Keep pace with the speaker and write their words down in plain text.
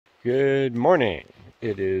Good morning.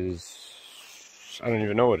 It is, I don't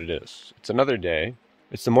even know what it is. It's another day.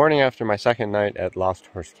 It's the morning after my second night at Lost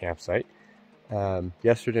Horse Campsite.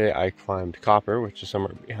 Yesterday I climbed Copper, which is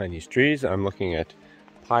somewhere behind these trees. I'm looking at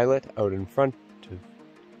Pilot out in front of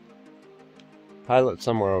Pilot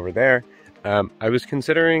somewhere over there. I was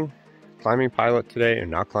considering climbing Pilot today or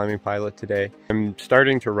not climbing Pilot today. I'm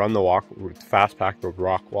starting to run the walk with Fastpack, the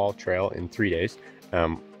Rockwall Trail, in 3 days.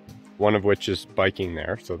 One of which is biking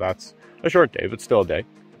there, so that's a short day, but still a day.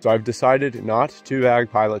 So I've decided not to bag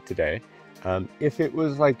Pilot today. If it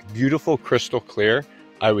was like beautiful crystal clear,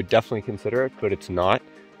 I would definitely consider it, but it's not.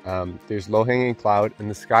 There's low-hanging cloud, and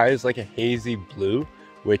the sky is like a hazy blue,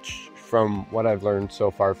 which from what I've learned so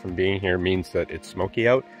far from being here means that it's smoky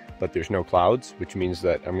out, but there's no clouds, which means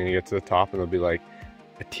that I'm gonna get to the top and there'll be like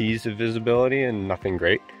a tease of visibility and nothing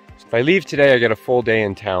great. So if I leave today, I get a full day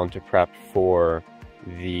in town to prep for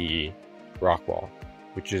the Rockwall,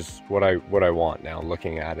 which is what I want now,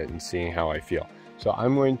 looking at it and seeing how I feel. So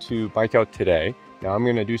I'm going to bike out today. Now I'm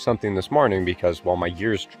going to do something this morning because, well, my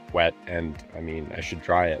gear's wet and I mean I should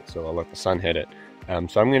dry it, so I'll let the sun hit it.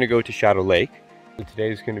 So I'm going to go to Shadow Lake. So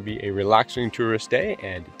today is going to be a relaxing tourist day,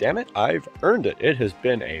 and damn it, I've earned it. It has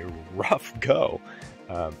been a rough go.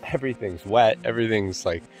 Everything's wet, everything's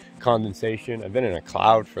like condensation. I've been in a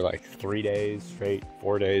cloud for like 3 days straight,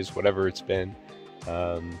 4 days, whatever it's been.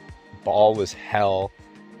 Ball was hell.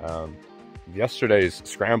 Yesterday's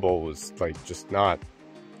scramble was like just not,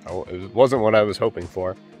 it wasn't what I was hoping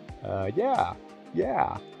for. Yeah,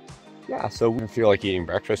 so I feel like eating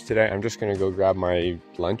breakfast today. I'm just gonna go grab my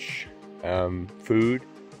lunch food.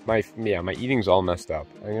 My eating's all messed up.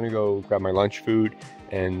 I'm gonna go grab my lunch food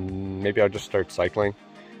and maybe I'll just start cycling.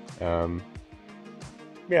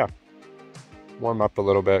 Yeah, warm up a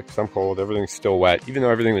little bit because I'm cold. Everything's still wet, even though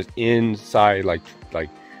everything was inside like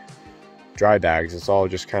dry bags. It's all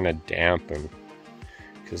just kind of damp, and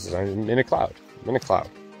because I'm in a cloud. I'm in a cloud.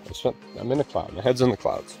 My head's in the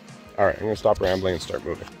clouds. All right, I'm gonna stop rambling and start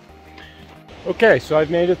moving. Okay, so I've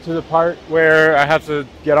made it to the part where I have to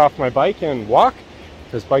get off my bike and walk,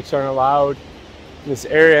 because bikes aren't allowed in this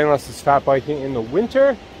area unless it's fat biking in the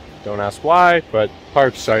winter. Don't ask why, but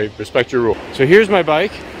parks, I respect your rule. So here's my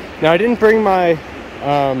bike. Now I didn't bring my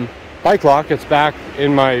bike lock. It's back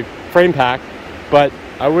in my frame pack, but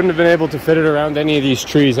I wouldn't have been able to fit it around any of these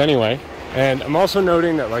trees anyway. And I'm also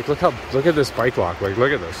noting that, like, look at this bike lock. Like,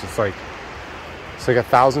 look at this. It's like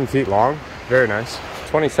 1,000 feet long. Very nice.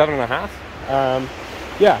 27 and a half.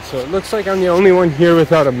 Yeah, so it looks like I'm the only one here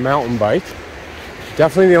without a mountain bike.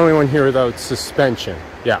 Definitely the only one here without suspension.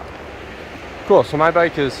 Yeah. Cool, so my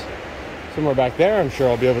bike is somewhere back there. I'm sure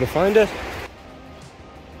I'll be able to find it.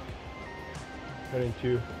 Heading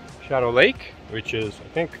to Shadow Lake, which is, I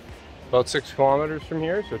think, about 6 kilometers from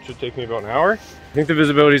here, so it should take me about an hour. I think the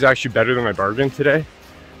visibility is actually better than I bargained today,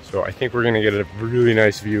 so I think we're gonna get a really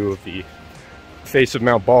nice view of the face of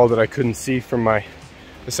Mount Ball that I couldn't see from my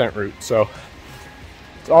descent route. So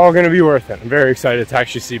it's all gonna be worth it. I'm very excited to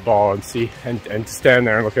actually see Ball and see and to stand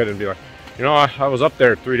there and look at it and be like, you know, I was up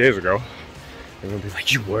there 3 days ago. And they'll be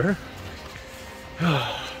like, you were?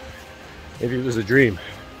 Maybe it was a dream.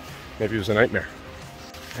 Maybe it was a nightmare.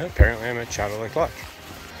 And apparently I'm at Shadow Lake Lodge.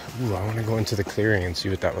 Ooh, I want to go into the clearing and see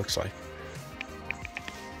what that looks like.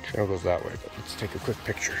 Trail goes that way, but let's take a quick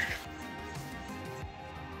picture.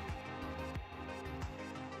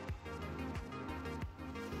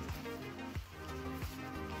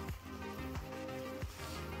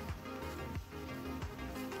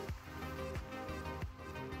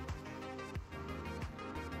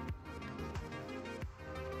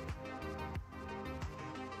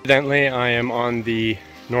 Evidently, I am on the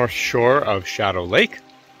north shore of Shadow Lake.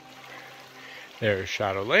 There's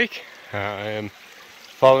Shadow Lake. I am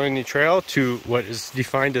following the trail to what is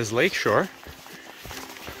defined as Lakeshore.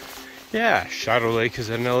 Yeah, Shadow Lake is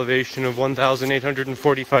at an elevation of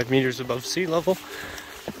 1,845 meters above sea level.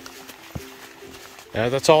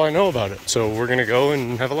 That's all I know about it. So we're gonna go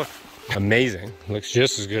and have a look. Amazing. Looks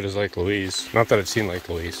just as good as Lake Louise. Not that I've seen Lake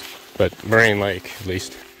Louise, but Moraine Lake at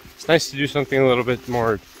least. It's nice to do something a little bit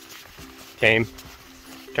more tame,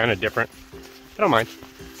 kind of different. I don't mind.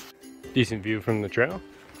 Decent view from the trail.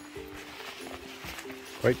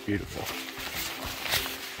 Quite beautiful.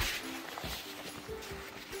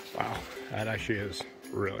 Wow, that actually is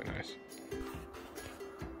really nice.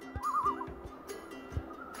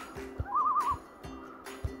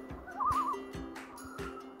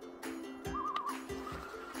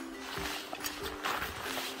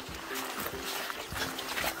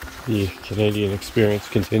 The Canadian experience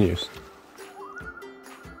continues.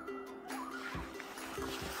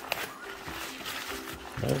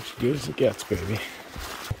 As good as it gets, baby.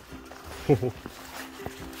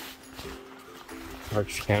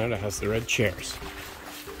 Parks Canada has the red chairs.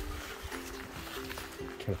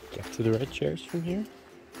 Can I get to the red chairs from here?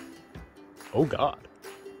 Oh God.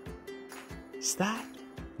 Is that?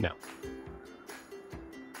 No.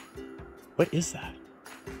 What is that?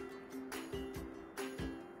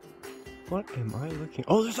 What am I looking?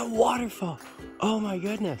 Oh, there's a waterfall. Oh my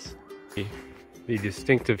goodness. The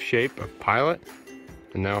distinctive shape of Pilot.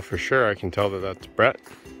 And now for sure I can tell that that's Brett.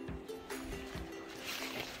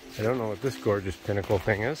 I don't know what this gorgeous pinnacle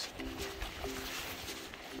thing is.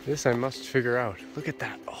 This I must figure out. Look at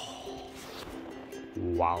that. Oh.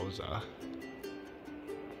 Wowza.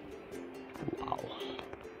 Wow.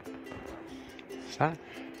 Is that?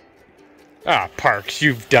 Ah, Parks,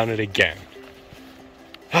 you've done it again.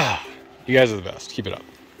 Ah, you guys are the best. Keep it up.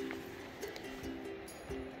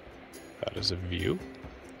 That is a view.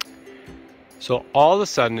 So all of a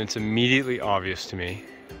sudden, it's immediately obvious to me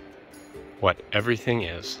what everything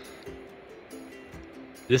is.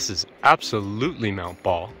 This is absolutely Mount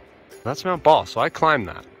Ball. That's Mount Ball, so I climbed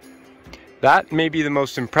that. That may be the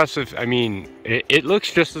most impressive. I mean, it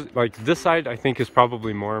looks just like this side I think is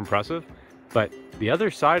probably more impressive, but the other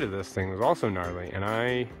side of this thing was also gnarly, and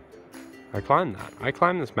I climbed that. I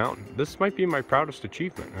climbed this mountain. This might be my proudest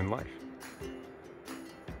achievement in life,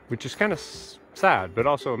 which is kind of sad, but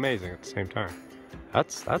also amazing at the same time.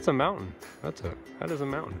 That's a mountain. That is a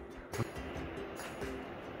mountain.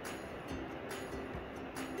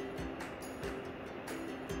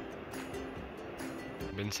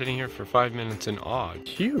 I've been sitting here for 5 minutes in awe.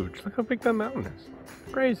 It's huge. Look how big that mountain is.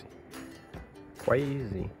 Crazy.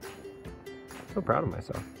 Crazy. So proud of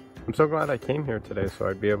myself. I'm so glad I came here today so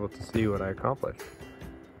I'd be able to see what I accomplished.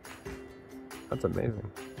 That's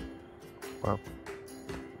amazing. Wow.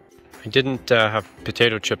 I didn't have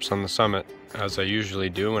potato chips on the summit, as I usually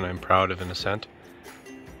do when I'm proud of an ascent.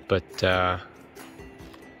 But I'm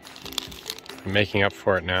making up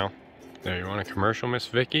for it now. There, you want a commercial, Miss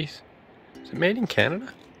Vicky's? Is it made in Canada?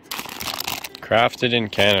 Crafted in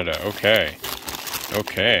Canada, okay.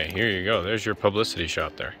 Okay, here you go. There's your publicity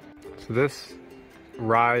shot there. So this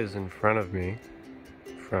rise in front of me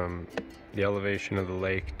from the elevation of the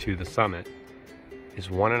lake to the summit is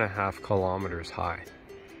 1.5 kilometers high.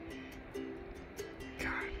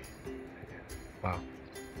 God. Wow.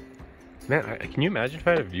 Man, can you imagine if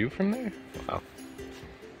I had a view from there? Wow.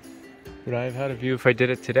 Would I have had a view if I did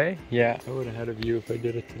it today? Yeah, I would have had a view if I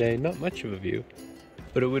did it today. Not much of a view,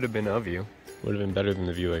 but it would have been a view. Would have been better than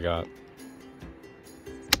the view I got.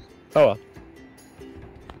 Oh well.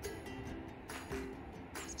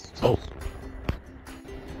 Oh.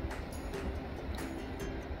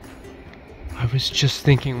 I was just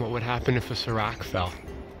thinking what would happen if a serac fell.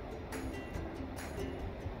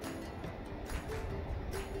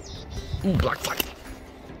 Ooh, black flag.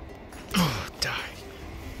 Oh, die.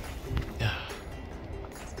 Yeah.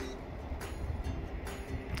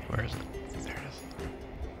 Where is it? There it is.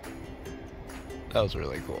 That was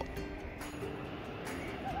really cool.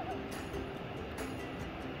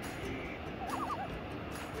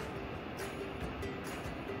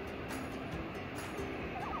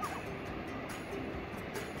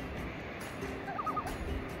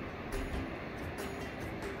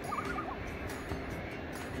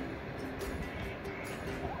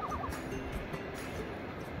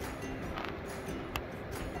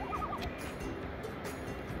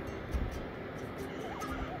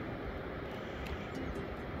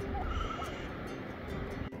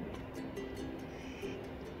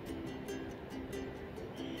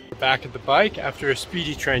 Back at the bike after a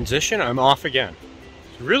speedy transition. I'm off again.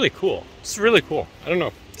 It's really cool. It's really cool. I don't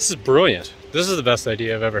know. This is brilliant. This is the best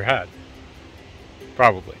idea I've ever had.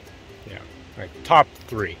 Probably. Yeah. Like top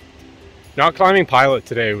 3. Not climbing Pilot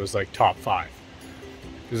today was like top 5.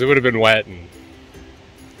 Because it would have been wet and...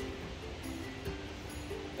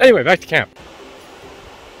 Anyway, back to camp.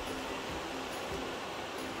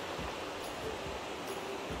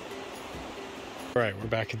 Alright, we're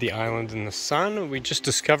back at the island in the sun. We just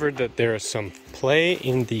discovered that there is some play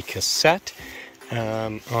in the cassette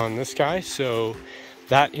on this guy, so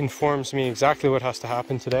that informs me exactly what has to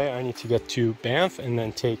happen today. I need to get to Banff and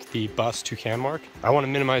then take the bus to Canmore. I want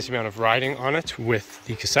to minimize the amount of riding on it with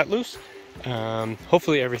the cassette loose.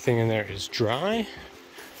 Hopefully everything in there is dry.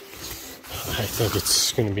 I think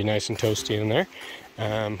it's going to be nice and toasty in there.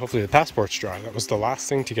 Hopefully the passport's dry. That was the last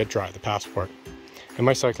thing to get dry, the passport. And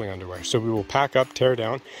my cycling underwear. So we will pack up, tear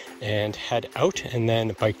down, and head out, and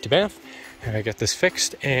then bike to Banff, get this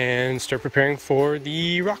fixed, and start preparing for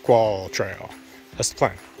the Rockwall Trail. That's the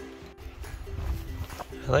plan.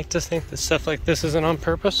 I like to think that stuff like this isn't on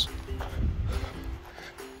purpose.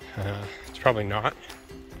 It's probably not.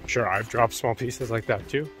 I'm Sure, I've dropped small pieces like that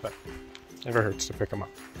too, but never hurts to pick them up.